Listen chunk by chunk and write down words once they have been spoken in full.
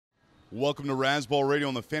Welcome to Razzball Radio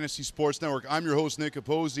on the Fantasy Sports Network. I'm your host, Nick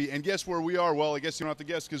Capozzi, and guess where we are? Well, I guess you don't have to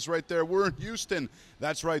guess because right there, we're in Houston.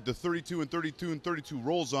 That's right, the 32 and 32 and 32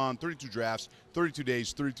 rolls on, 32 drafts, 32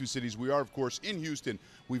 days, 32 cities. We are, of course, in Houston.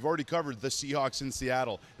 We've already covered the Seahawks in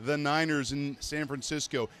Seattle, the Niners in San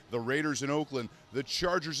Francisco, the Raiders in Oakland, the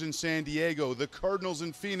Chargers in San Diego, the Cardinals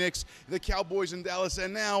in Phoenix, the Cowboys in Dallas,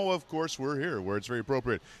 and now, of course, we're here where it's very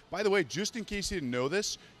appropriate. By the way, just in case you didn't know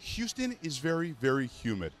this, Houston is very, very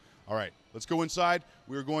humid. All right, let's go inside.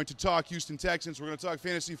 We're going to talk Houston Texans. We're going to talk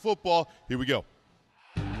fantasy football. Here we go.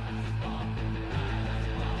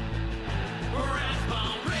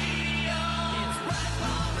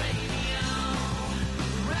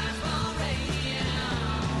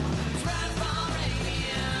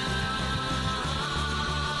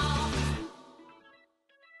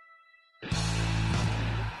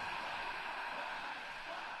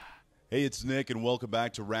 Hey, it's Nick, and welcome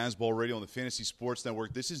back to Razzball Radio on the Fantasy Sports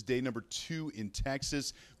Network. This is day number 2 in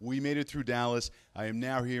Texas. We made it through Dallas. I am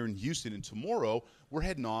now here in Houston, and tomorrow we're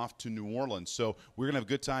heading off to New Orleans. So we're going to have a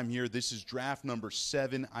good time here. This is draft number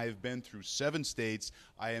 7. I have been through 7 states.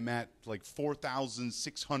 I am at like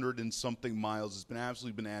 4,600 and something miles. It's been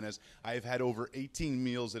absolutely bananas. I have had over 18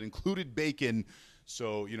 meals that included bacon.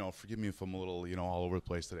 So, forgive me if I'm a little, all over the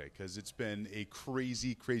place today because it's been a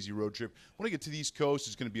crazy, crazy road trip. When I get to the East Coast,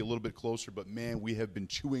 it's going to be a little bit closer, but, man, we have been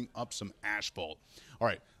chewing up some asphalt. All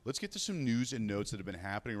right, let's get to some news and notes that have been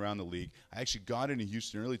happening around the league. I actually got into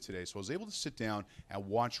Houston early today, so I was able to sit down and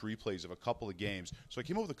watch replays of a couple of games. So I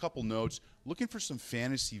came up with a couple notes looking for some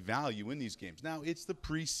fantasy value in these games. Now, it's the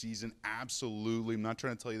preseason, absolutely. I'm not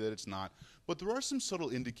trying to tell you that it's not. But there are some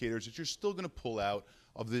subtle indicators that you're still going to pull out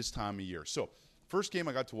of this time of year. So, first game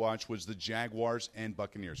I got to watch was the Jaguars and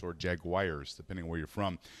Buccaneers, or Jaguars, depending on where you're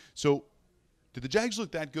from. So, did the Jags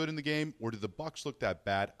look that good in the game, or did the Bucs look that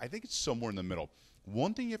bad? I think it's somewhere in the middle.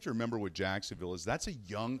 One thing you have to remember with Jacksonville is that's a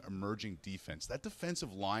young, emerging defense. That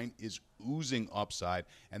defensive line is oozing upside,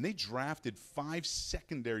 and they drafted 5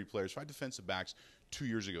 secondary players, 5 defensive backs 2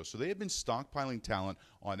 years ago. So they have been stockpiling talent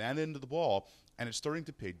on that end of the ball, and it's starting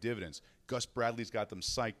to pay dividends. Gus Bradley's got them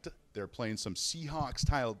psyched. They're playing some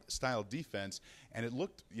Seahawks-style defense, and it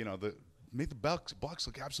looked, made the Bucs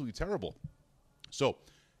look absolutely terrible. So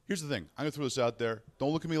here's the thing. I'm going to throw this out there.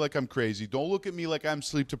 Don't look at me like I'm crazy. Don't look at me like I'm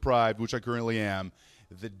sleep-deprived, which I currently am.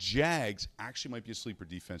 The Jags actually might be a sleeper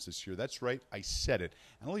defense this year. That's right. I said it.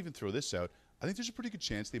 And I'll even throw this out. I think there's a pretty good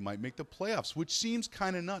chance they might make the playoffs, which seems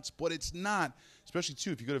kind of nuts, but it's not. Especially,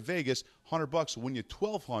 too, if you go to Vegas, $100 will win you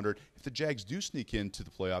 $1,200 if the Jags do sneak into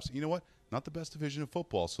the playoffs. And you know what? Not the best division of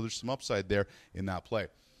football, so there's some upside there in that play.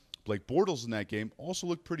 Blake Bortles in that game also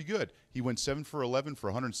looked pretty good. He went 7 for 11 for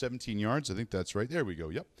 117 yards. I think that's right. There we go.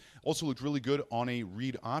 Yep. Also looked really good on a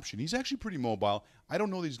read option. He's actually pretty mobile. I don't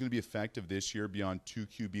know that he's going to be effective this year beyond 2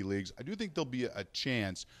 QB leagues. I do think there'll be a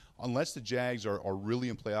chance, unless the Jags are really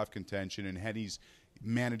in playoff contention and Henny's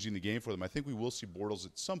managing the game for them. I think we will see Bortles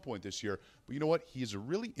at some point this year. But you know what? He is a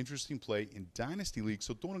really interesting play in Dynasty League,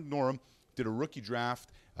 so don't ignore him. Did a rookie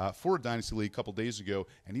draft for a Dynasty League a couple days ago,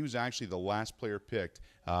 and he was actually the last player picked,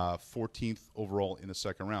 14th overall in the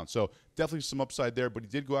second round. So definitely some upside there, but he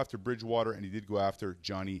did go after Bridgewater, and he did go after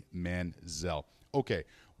Johnny Manziel. Okay,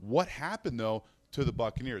 what happened, though, to the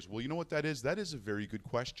Buccaneers? Well, you know what that is? That is a very good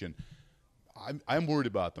question. I'm worried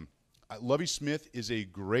about them. Lovie Smith is a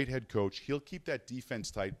great head coach. He'll keep that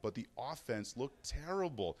defense tight, but the offense looked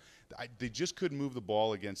terrible. They just couldn't move the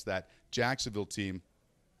ball against that Jacksonville team.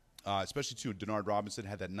 Especially, too, Denard Robinson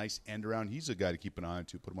had that nice end around. He's a guy to keep an eye on,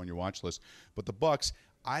 too. Put him on your watch list. But the Bucs,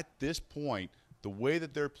 at this point, the way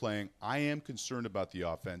that they're playing, I am concerned about the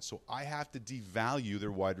offense, so I have to devalue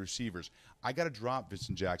their wide receivers. I got to drop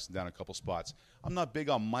Vincent Jackson down a couple spots. I'm not big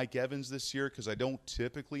on Mike Evans this year because I don't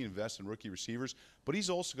typically invest in rookie receivers, but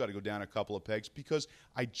he's also got to go down a couple of pegs because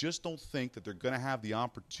I just don't think that they're going to have the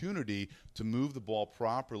opportunity to move the ball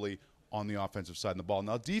properly on the offensive side of the ball.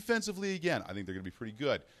 Now, defensively, again, I think they're going to be pretty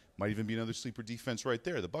good. Might even be another sleeper defense right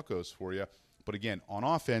there, the Buccos for you. But again, on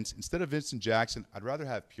offense, instead of Vincent Jackson, I'd rather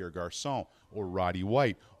have Pierre Garçon or Roddy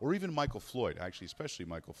White or even Michael Floyd, actually, especially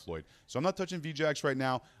Michael Floyd. So I'm not touching V-Jax right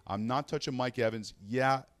now. I'm not touching Mike Evans.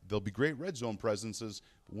 Yeah, they'll be great red zone presences,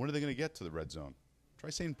 but when are they going to get to the red zone?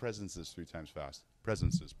 Try saying presences 3 times fast.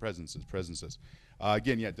 Presences.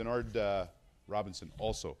 Again, yeah, Denard Robinson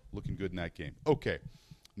also looking good in that game. Okay.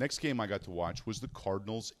 Next game I got to watch was the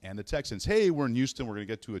Cardinals and the Texans. Hey, we're in Houston. We're going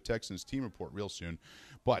to get to a Texans team report real soon.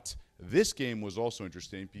 But this game was also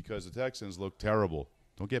interesting because the Texans looked terrible.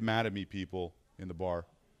 Don't get mad at me, people in the bar.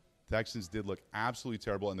 Texans did look absolutely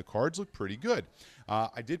terrible, and the Cards look pretty good.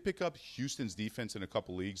 I did pick up Houston's defense in a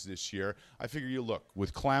couple leagues this year. I figure you look,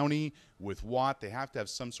 with Clowney, with Watt, they have to have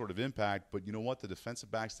some sort of impact, but you know what? The defensive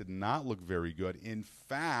backs did not look very good. In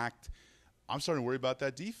fact, I'm starting to worry about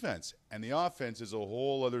that defense. And the offense is a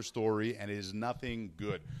whole other story, and it is nothing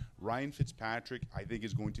good. Ryan Fitzpatrick, I think,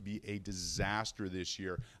 is going to be a disaster this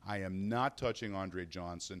year. I am not touching Andre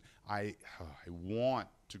Johnson. I want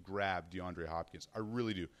to grab DeAndre Hopkins. I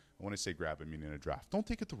really do. When I say grab, I mean in a draft. Don't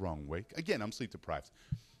take it the wrong way. Again, I'm sleep deprived.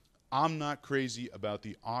 I'm not crazy about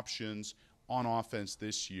the options on offense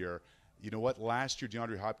this year. You know what? Last year,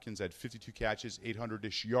 DeAndre Hopkins had 52 catches,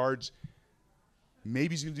 800-ish yards.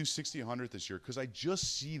 Maybe he's going to do 60, 100 this year because I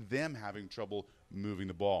just see them having trouble moving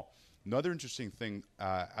the ball. Another interesting thing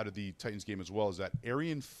out of the Titans game as well is that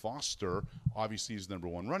Arian Foster obviously is the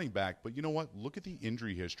 #1 running back, but you know what? Look at the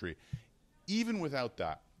injury history. Even without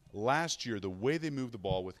that, last year, the way they moved the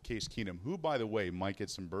ball with Case Keenum, who, by the way, might get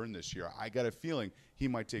some burn this year, I got a feeling he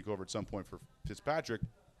might take over at some point for Fitzpatrick.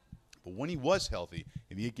 But when he was healthy,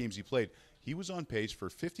 in the 8 games he played, he was on pace for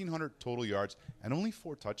 1,500 total yards and only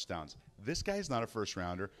 4 touchdowns. This guy's not a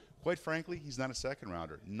first-rounder. Quite frankly, he's not a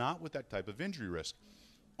second-rounder, not with that type of injury risk.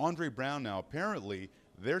 Andre Brown now, apparently,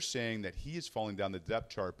 they're saying that he is falling down the depth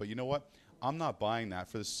chart. But you know what? I'm not buying that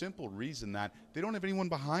for the simple reason that they don't have anyone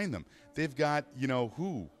behind them. They've got, you know,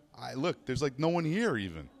 who? Look, there's like no one here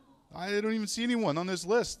even. I don't even see anyone on this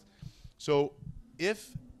list. So if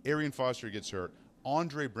Arian Foster gets hurt,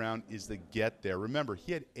 Andre Brown is the get there. Remember,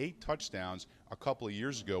 he had 8 touchdowns a couple of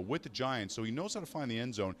years ago with the Giants, so he knows how to find the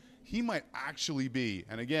end zone. He might actually be,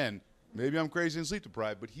 and again, maybe I'm crazy and sleep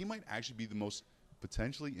deprived, but he might actually be the most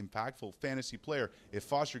potentially impactful fantasy player if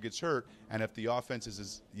Foster gets hurt and if the offense is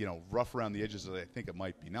as, you know, rough around the edges as I think it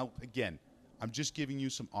might be. Now, again, I'm just giving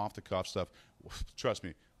you some off-the-cuff stuff. Trust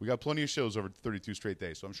me, we got plenty of shows over 32 straight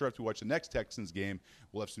days, so I'm sure after we watch the next Texans game,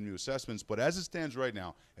 we'll have some new assessments. But as it stands right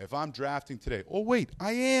now, if I'm drafting today, oh, wait,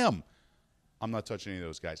 I am. I'm not touching any of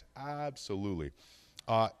those guys. Absolutely.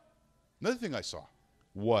 Another thing I saw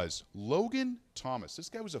was Logan Thomas. This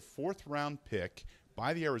guy was a 4th-round pick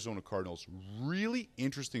by the Arizona Cardinals. Really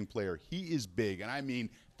interesting player. He is big, and I mean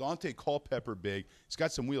Dante Culpepper big. He's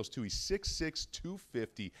got some wheels, too. He's 6'6",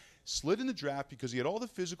 250. Slid in the draft because he had all the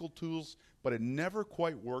physical tools, but it never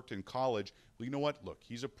quite worked in college. Well, you know what? Look,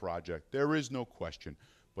 he's a project. There is no question.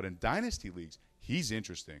 But in dynasty leagues, he's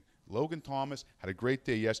interesting. Logan Thomas had a great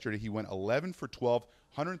day yesterday. He went 11 for 12,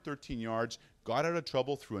 113 yards, got out of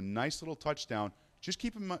trouble, threw a nice little touchdown. Just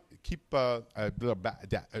remember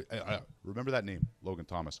that name, Logan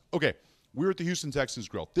Thomas. Okay, we're at the Houston Texans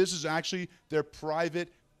Grill. This is actually their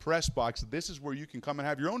private press box. This is where you can come and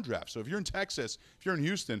have your own draft. So if you're in Texas, if you're in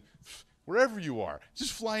Houston, wherever you are,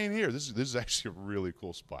 just fly in here. This is actually a really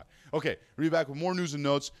cool spot. Okay, we'll be back with more news and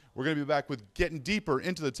notes. We're going to be back with getting deeper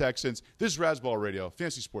into the Texans. This is Razzball Radio,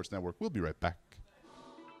 Fantasy Sports Network. We'll be right back.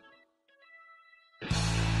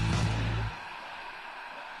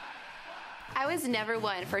 I was never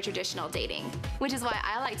one for traditional dating, which is why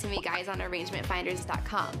I like to meet guys on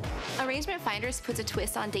ArrangementFinders.com. Arrangement Finders puts a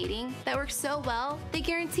twist on dating that works so well, they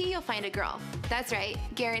guarantee you'll find a girl. That's right,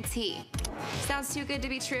 guarantee. Sounds too good to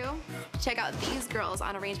be true? Check out these girls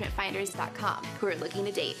on ArrangementFinders.com who are looking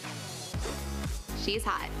to date. She's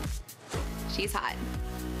hot. She's hot.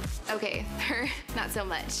 Okay, her, not so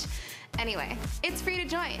much. Anyway, it's free to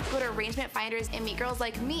join. Go to Arrangement Finders and meet girls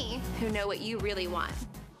like me who know what you really want.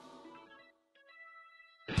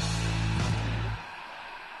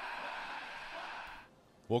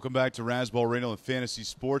 Welcome back to Razzball Radio and Fantasy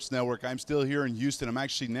Sports Network. I'm still here in Houston. I'm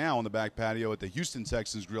actually now on the back patio at the Houston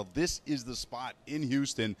Texans Grill. This is the spot in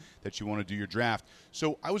Houston that you want to do your draft.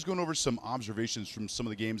 So I was going over some observations from some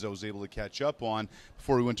of the games I was able to catch up on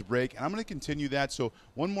before we went to break, and I'm going to continue that. So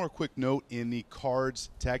one more quick note in the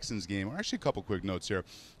Cards-Texans game, or actually a couple quick notes here.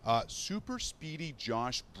 Super speedy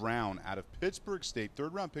Josh Brown out of Pittsburgh State,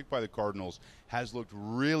 3rd-round pick by the Cardinals, has looked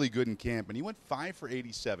really good in camp, and he went 5 for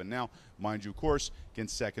 87. Now, mind you, of course,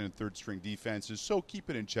 against 2nd and 3rd string defenses, so keep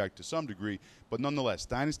it in check to some degree. But nonetheless,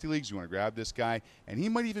 dynasty leagues, you want to grab this guy, and he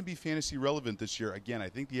might even be fantasy relevant this year. Again, I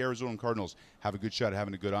think the Arizona Cardinals have a good shot at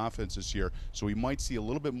having a good offense this year, so we might see a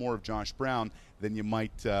little bit more of Josh Brown than you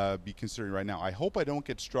might be considering right now. I hope I don't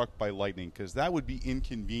get struck by lightning because that would be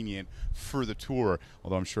inconvenient for the tour,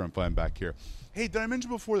 although I'm sure I'm fine back here. Hey, did I mention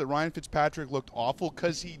before that Ryan Fitzpatrick looked awful?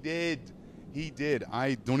 Because he did. He did.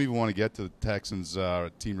 I don't even want to get to the Texans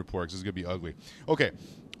team report because it's going to be ugly. Okay.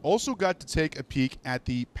 Also got to take a peek at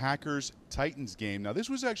the Packers-Titans game. Now, this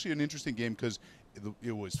was actually an interesting game because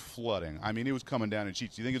it was flooding. I mean, it was coming down in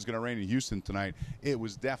sheets. You think it's going to rain in Houston tonight? It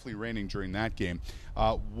was definitely raining during that game.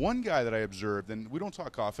 One guy that I observed, and we don't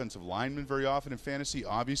talk offensive linemen very often in fantasy,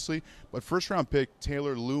 obviously, but first-round pick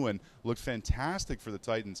Taylor Lewin looked fantastic for the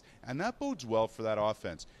Titans, and that bodes well for that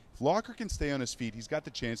offense. If Locker can stay on his feet, he's got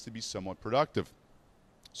the chance to be somewhat productive.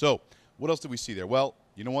 So, what else did we see there? Well,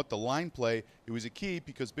 you know what? The line play, it was a key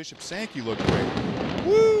because Bishop Sankey looked great.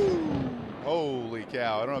 Woo! Holy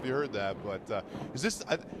cow. I don't know if you heard that, but is this –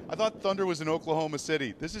 I thought Thunder was in Oklahoma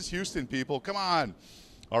City. This is Houston, people. Come on.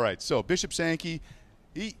 All right, so Bishop Sankey,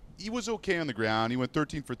 he was okay on the ground. He went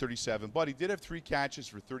 13 for 37, but he did have 3 catches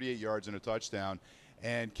for 38 yards and a touchdown.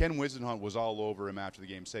 And Ken Wisenhunt was all over him after the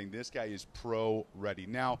game, saying this guy is pro-ready.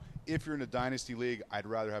 Now, if you're in a dynasty league, I'd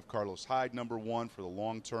rather have Carlos Hyde number 1 for the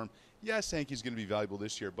long term. Yes, Sankey's going to be valuable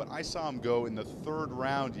this year, but I saw him go in the 3rd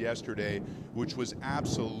round yesterday, which was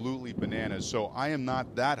absolutely bananas. So I am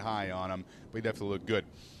not that high on him, but he definitely looked good.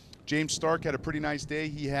 James Stark had a pretty nice day.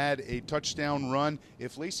 He had a touchdown run.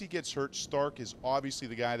 If Lacy gets hurt, Stark is obviously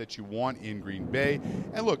the guy that you want in Green Bay.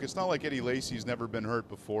 And look, it's not like Eddie Lacy's never been hurt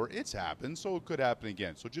before. It's happened, so it could happen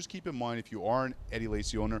again. So just keep in mind if you are an Eddie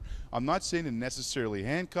Lacy owner, I'm not saying to necessarily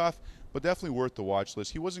handcuff, but definitely worth the watch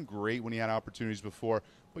list. He wasn't great when he had opportunities before,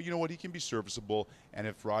 but you know what? He can be serviceable. And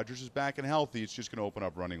if Rodgers is back and healthy, it's just going to open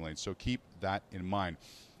up running lanes. So keep that in mind.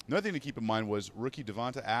 Another thing to keep in mind was rookie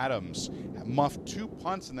Devonta Adams muffed 2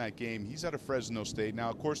 punts in that game. He's out of Fresno State. Now,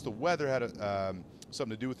 of course, the weather had something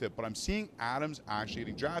to do with it, but I'm seeing Adams actually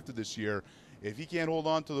getting drafted this year. If he can't hold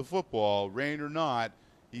on to the football, rain or not,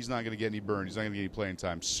 he's not going to get any burn. He's not going to get any playing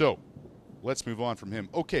time. So let's move on from him.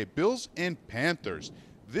 Okay, Bills and Panthers.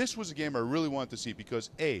 This was a game I really wanted to see because,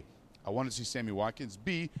 A, I wanted to see Sammy Watkins.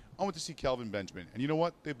 B, I wanted to see Kelvin Benjamin. And you know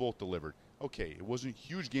what? They both delivered. Okay, it wasn't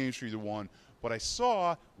huge games for either one, but I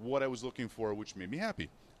saw what I was looking for, which made me happy.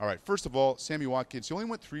 All right, first of all, Sammy Watkins, he only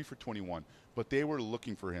went 3 for 21, but they were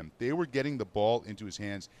looking for him. They were getting the ball into his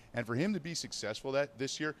hands, and for him to be successful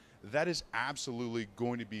this year, that is absolutely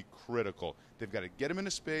going to be critical. They've got to get him into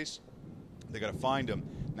space. They've got to find him.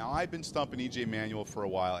 Now, I've been stumping E.J. Manuel for a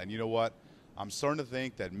while, and you know what? I'm starting to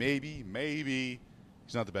think that maybe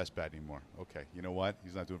he's not the best bet anymore. Okay, you know what?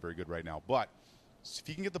 He's not doing very good right now, but if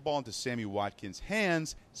he can get the ball into Sammy Watkins'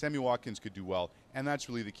 hands, Sammy Watkins could do well, and that's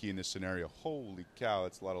really the key in this scenario. Holy cow,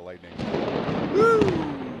 that's a lot of lightning. Woo!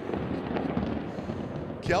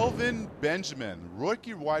 Kelvin Benjamin,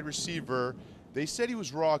 rookie wide receiver. They said he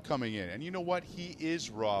was raw coming in, and you know what? He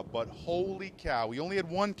is raw, but holy cow. He only had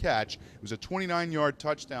 1 catch. It was a 29-yard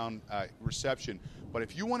touchdown reception, but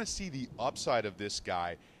if you want to see the upside of this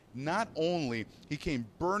guy, not only he came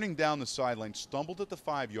burning down the sideline, stumbled at the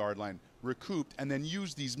 5-yard line, recouped, and then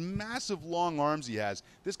used these massive long arms he has.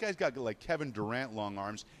 This guy's got like Kevin Durant long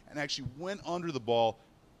arms, and actually went under the ball,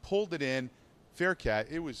 pulled it in, fair catch.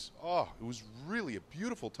 It was really a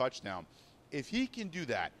beautiful touchdown. If he can do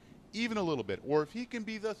that even a little bit, or if he can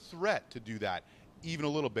be the threat to do that even a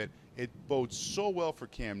little bit, it bodes so well for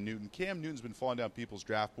Cam Newton. Cam Newton's been falling down people's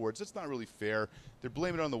draft boards. That's not really fair. They're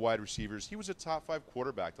blaming it on the wide receivers. He was a top 5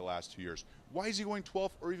 quarterback the last 2 years. Why is he going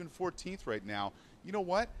 12th or even 14th right now? You know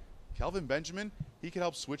what? Kelvin Benjamin, he can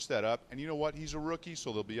help switch that up. And you know what? He's a rookie,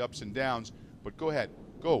 so there'll be ups and downs. But go ahead.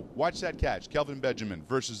 Go. Watch that catch. Kelvin Benjamin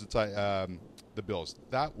versus the Bills.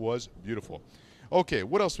 That was beautiful. Okay,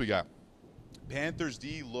 what else we got? Panthers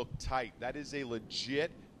D looked tight. That is a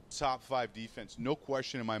legit top 5 defense. No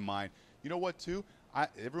question in my mind. You know what, too?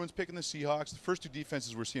 Everyone's picking the Seahawks. The first 2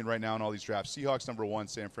 defenses we're seeing right now in all these drafts, Seahawks number 1,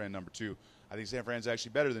 San Fran number 2. I think San Fran's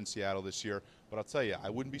actually better than Seattle this year. But I'll tell you, I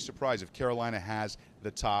wouldn't be surprised if Carolina has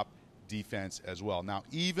the top defense as well. Now,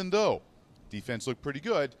 even though defense looked pretty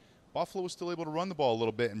good, Buffalo was still able to run the ball a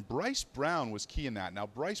little bit, and Bryce Brown was key in that. Now,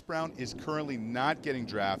 Bryce Brown is currently not getting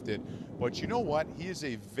drafted, but you know what? He is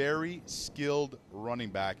a very skilled running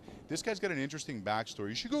back. This guy's got an interesting backstory.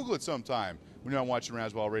 You should Google it sometime when you're not watching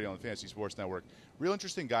Razzball Radio on the Fantasy Sports Network. Real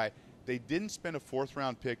interesting guy. They didn't spend a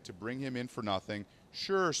 4th-round pick to bring him in for nothing.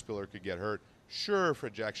 Sure, Spiller could get hurt. Sure,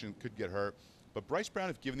 Fred Jackson could get hurt. But Bryce Brown,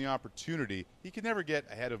 if given the opportunity, he could never get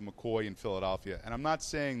ahead of McCoy in Philadelphia. And I'm not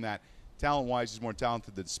saying that talent-wise he's more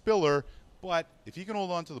talented than Spiller, but if he can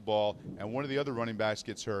hold on to the ball and one of the other running backs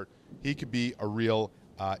gets hurt, he could be a real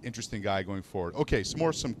interesting guy going forward. Okay,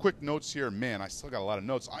 some quick notes here. Man, I still got a lot of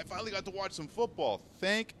notes. I finally got to watch some football.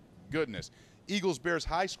 Thank goodness. Eagles-Bears,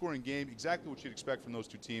 high-scoring game, exactly what you'd expect from those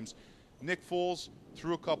 2 teams. Nick Foles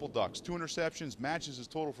threw a couple ducks. 2 interceptions, matches his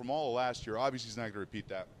total from all of last year. Obviously, he's not going to repeat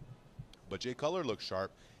that. But Jay Cutler looks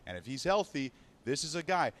sharp, and if he's healthy, this is a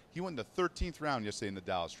guy. He went in the 13th round yesterday in the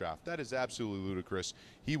Dallas draft. That is absolutely ludicrous.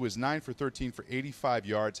 He was 9 for 13 for 85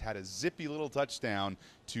 yards, had a zippy little touchdown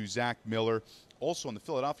to Zach Miller. Also on the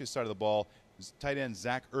Philadelphia side of the ball, his tight end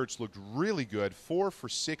Zach Ertz looked really good, 4 for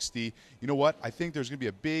 60. You know what? I think there's going to be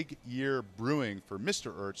a big year brewing for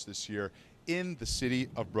Mr. Ertz this year in the city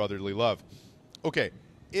of brotherly love. Okay,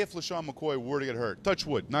 if LaShawn McCoy were to get hurt, touch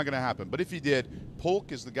wood, not going to happen. But if he did,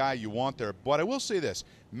 Polk is the guy you want there. But I will say this,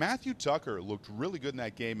 Matthew Tucker looked really good in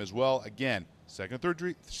that game as well. Again, second and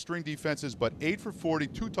third string defenses, but 8 for 40,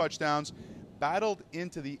 2 touchdowns, battled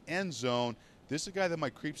into the end zone. This is a guy that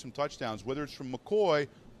might creep some touchdowns, whether it's from McCoy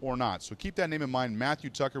or not. So keep that name in mind, Matthew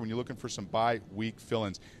Tucker, when you're looking for some bye-week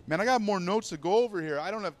fill-ins. Man, I got more notes to go over here.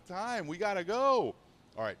 I don't have time. We got to go.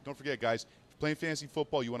 All right, don't forget, guys, if you're playing fantasy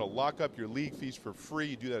football, you want to lock up your league fees for free.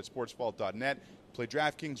 You do that at sportsvault.net. Play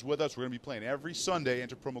DraftKings with us. We're going to be playing every Sunday.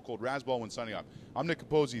 Enter promo code Razzball when signing up. I'm Nick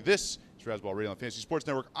Capozzi. This is Razzball Radio on Fantasy Sports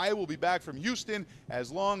Network. I will be back from Houston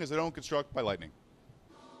as long as I don't get struck by lightning.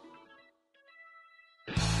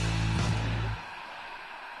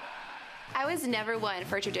 I was never one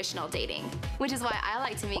for traditional dating, which is why I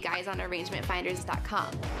like to meet guys on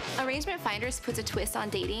arrangementfinders.com. Arrangement Finders puts a twist on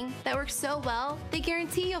dating that works so well, they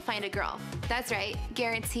guarantee you'll find a girl. That's right,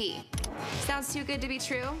 guarantee. Sounds too good to be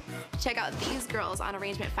true? Check out these girls on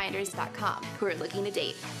arrangementfinders.com who are looking to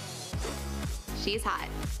date. She's hot.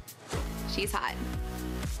 She's hot.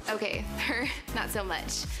 Okay, her, not so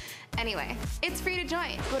much. Anyway, it's free to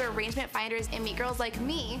join. Go to Arrangement Finders and meet girls like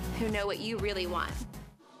me who know what you really want.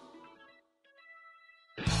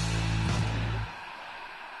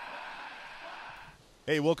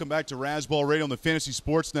 Hey, welcome back to Razzball Radio on the Fantasy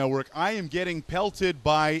Sports Network. I am getting pelted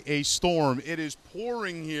by a storm. It is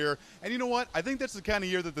pouring here. And you know what? I think that's the kind of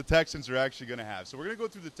year that the Texans are actually going to have. So we're going to go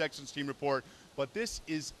through the Texans team report, but this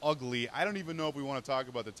is ugly. I don't even know if we want to talk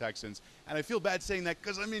about the Texans. And I feel bad saying that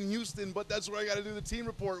because I'm in Houston, but that's where I got to do the team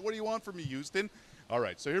report. What do you want from me, Houston? All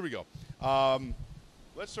right, so here we go.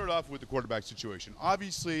 Let's start off with the quarterback situation.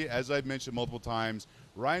 Obviously, as I've mentioned multiple times,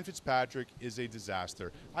 Ryan Fitzpatrick is a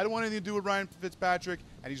disaster. I don't want anything to do with Ryan Fitzpatrick,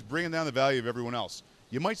 and he's bringing down the value of everyone else.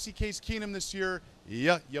 You might see Case Keenum this year.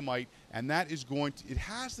 Yeah, you might. And that is going to – it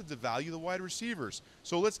has to devalue the wide receivers.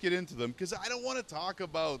 So let's get into them because I don't want to talk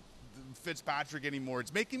about Fitzpatrick anymore.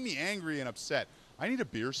 It's making me angry and upset. I need a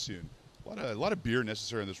beer soon. A lot of beer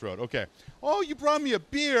necessary on this road. Okay. Oh, you brought me a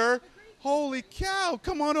beer? Holy cow.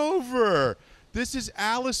 Come on over. This is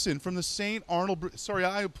Allison from the St. Arnold. Sorry,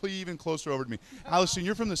 I'll put you even closer over to me. Allison,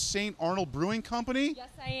 you're from the St. Arnold Brewing Company? Yes,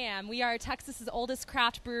 I am. We are Texas's oldest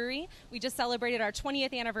craft brewery. We just celebrated our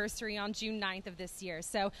 20th anniversary on June 9th of this year.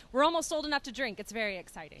 So we're almost old enough to drink. It's very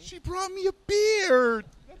exciting. She brought me a beer.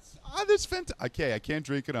 That's fantastic. Okay, I can't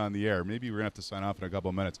drink it on the air. Maybe we're going to have to sign off in a couple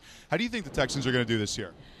of minutes. How do you think the Texans are going to do this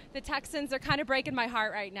year? The Texans are kind of breaking my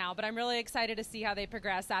heart right now, but I'm really excited to see how they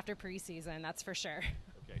progress after preseason. That's for sure.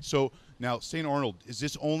 Okay, so now St. Arnold, is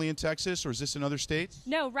this only in Texas or is this in other states?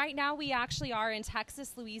 No, right now we actually are in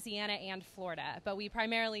Texas, Louisiana, and Florida, but we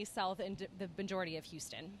primarily sell in the majority of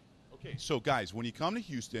Houston. Okay, so guys, when you come to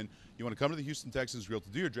Houston, you want to come to the Houston Texans Grill to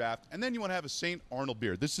do your draft, and then you want to have a St. Arnold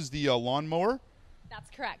beer. This is the lawnmower? That's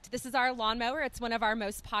correct. This is our lawnmower. It's one of our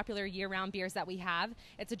most popular year-round beers that we have.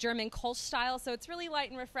 It's a German Kolsch style, so it's really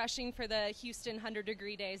light and refreshing for the Houston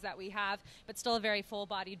 100-degree days that we have, but still a very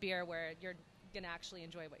full-bodied beer where you're going to actually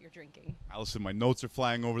enjoy what you're drinking. Allison, my notes are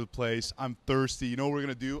flying over the place. I'm thirsty. You know what we're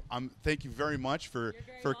going to do? Thank you very much for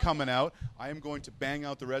coming out. I am going to bang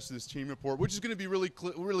out the rest of this team report, which is going to be really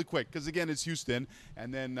quick because, again, it's Houston.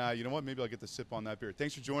 And then, you know what? Maybe I'll get to sip on that beer.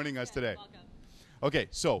 Thanks for joining us today. Welcome. Okay,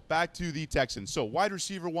 so back to the Texans. So wide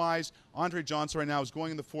receiver-wise, Andre Johnson right now is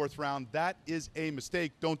going in the 4th round. That is a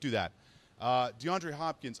mistake. Don't do that. DeAndre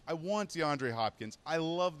Hopkins, I want DeAndre Hopkins. I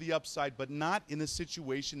love the upside, but not in the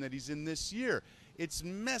situation that he's in this year. It's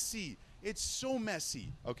messy. It's so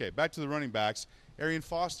messy. Okay, back to the running backs. Arian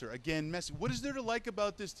Foster, again, messy. What is there to like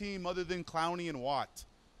about this team other than Clowney and Watt?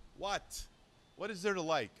 What is there to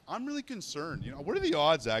like? I'm really concerned. You know, what are the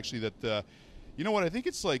odds, actually, that you know what? I think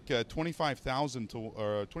it's like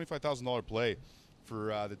 $25,000 play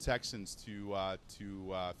for the Texans to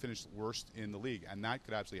finish worst in the league, and that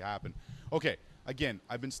could actually happen. Okay, again,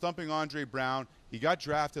 I've been stumping Andre Brown. He got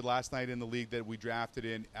drafted last night in the league that we drafted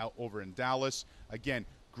in over in Dallas. Again,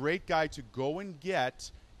 great guy to go and get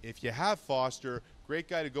if you have Foster. Great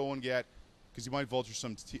guy to go and get because he might vulture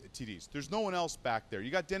some TDs. There's no one else back there.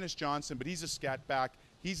 You got Dennis Johnson, but he's a scat back.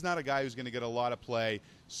 He's not a guy who's going to get a lot of play.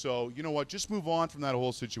 So, you know what? Just move on from that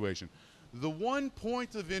whole situation. The one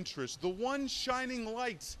point of interest, the one shining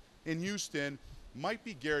light in Houston might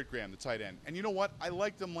be Garrett Graham, the tight end. And you know what? I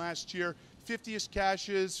liked him last year. 50-ish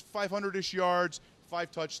catches, 500-ish yards,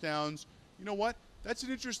 5 touchdowns. You know what? That's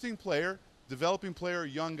an interesting player, developing player,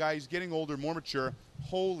 young guy. He's getting older, more mature.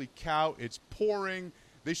 Holy cow, it's pouring.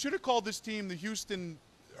 They should have called this team the Houston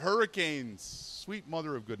Hurricanes. Sweet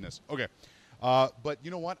mother of goodness. Okay. But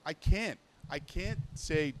you know what? I can't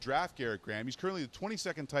say draft Garrett Graham. He's currently the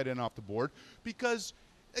 22nd tight end off the board because,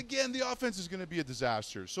 again, the offense is going to be a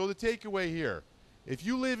disaster. So the takeaway here, if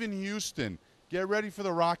you live in Houston, get ready for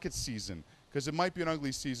the Rockets season because it might be an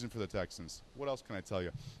ugly season for the Texans. What else can I tell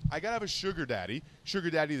you? I got to have a sugar daddy. Sugar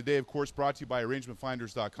daddy of the day, of course, brought to you by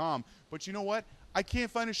arrangementfinders.com. But you know what? I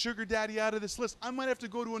can't find a sugar daddy out of this list. I might have to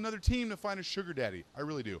go to another team to find a sugar daddy. I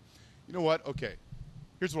really do. You know what? Okay.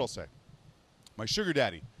 Here's what I'll say. My sugar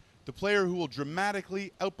daddy, the player who will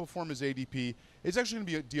dramatically outperform his ADP, is actually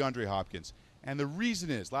going to be DeAndre Hopkins. And the reason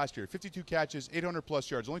is, last year, 52 catches,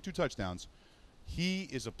 800-plus yards, only 2 touchdowns. He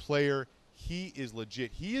is a player. He is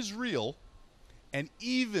legit. He is real. And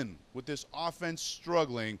even with this offense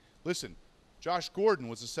struggling, listen, Josh Gordon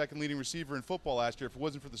was the second leading receiver in football last year. If it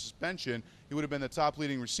wasn't for the suspension, he would have been the top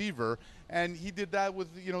leading receiver. And he did that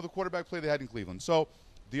with, the quarterback play they had in Cleveland. So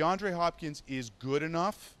DeAndre Hopkins is good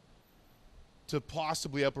enough to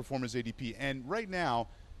possibly outperform his ADP. And right now,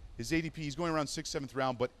 his ADP, he's going around 6th, 7th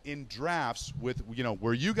round, but in drafts with,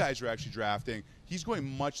 where you guys are actually drafting, he's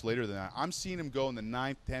going much later than that. I'm seeing him go in the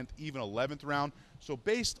 9th, 10th, even 11th round. So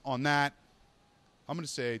based on that, I'm going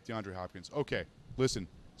to say DeAndre Hopkins. Okay, listen,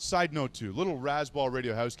 side note too, little Razzball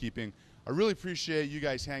Radio housekeeping. I really appreciate you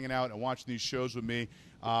guys hanging out and watching these shows with me.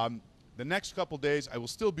 The next couple days, I will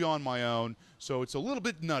still be on my own, so it's a little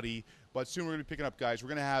bit nutty, but soon we're going to be picking up guys. We're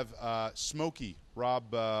going to have Smokey,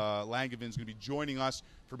 Rob Langevin's going to be joining us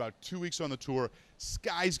for about 2 weeks on the tour.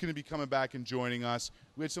 Sky's going to be coming back and joining us.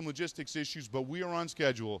 We had some logistics issues, but we are on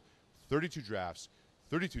schedule. 32 drafts,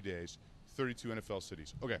 32 days, 32 NFL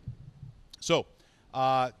cities. Okay, so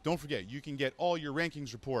don't forget, you can get all your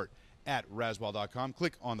rankings report at Razzball.com.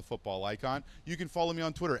 Click on the football icon. You can follow me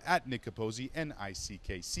on Twitter at Nick Capozzi, NickCapozzi.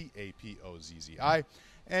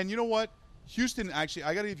 And you know what? Houston, actually,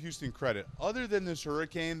 I got to give Houston credit. Other than this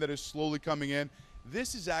hurricane that is slowly coming in,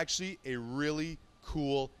 this is actually a really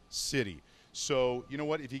cool city. So, you know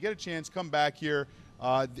what? If you get a chance, come back here.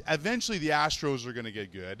 Eventually, the Astros are going to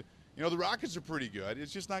get good. The Rockets are pretty good.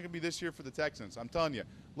 It's just not going to be this year for the Texans. I'm telling you.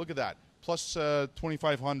 Look at that. Plus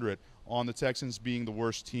 2,500 on the Texans being the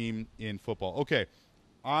worst team in football. Okay,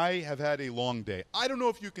 I have had a long day. I don't know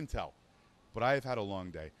if you can tell, but I have had a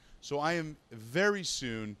long day. So I am very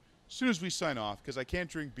soon, as soon as we sign off, because I can't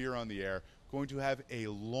drink beer on the air, going to have a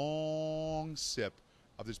long sip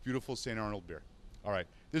of this beautiful St. Arnold beer. All right,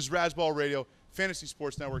 this is Razzball Radio, Fantasy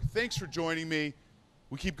Sports Network. Thanks for joining me.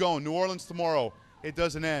 We keep going. New Orleans tomorrow. It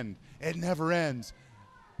doesn't end. It never ends.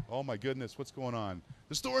 Oh, my goodness. What's going on?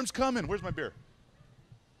 The storm's coming. Where's my beer?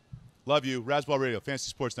 Love you. Razzball Radio, Fantasy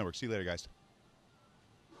Sports Network. See you later, guys.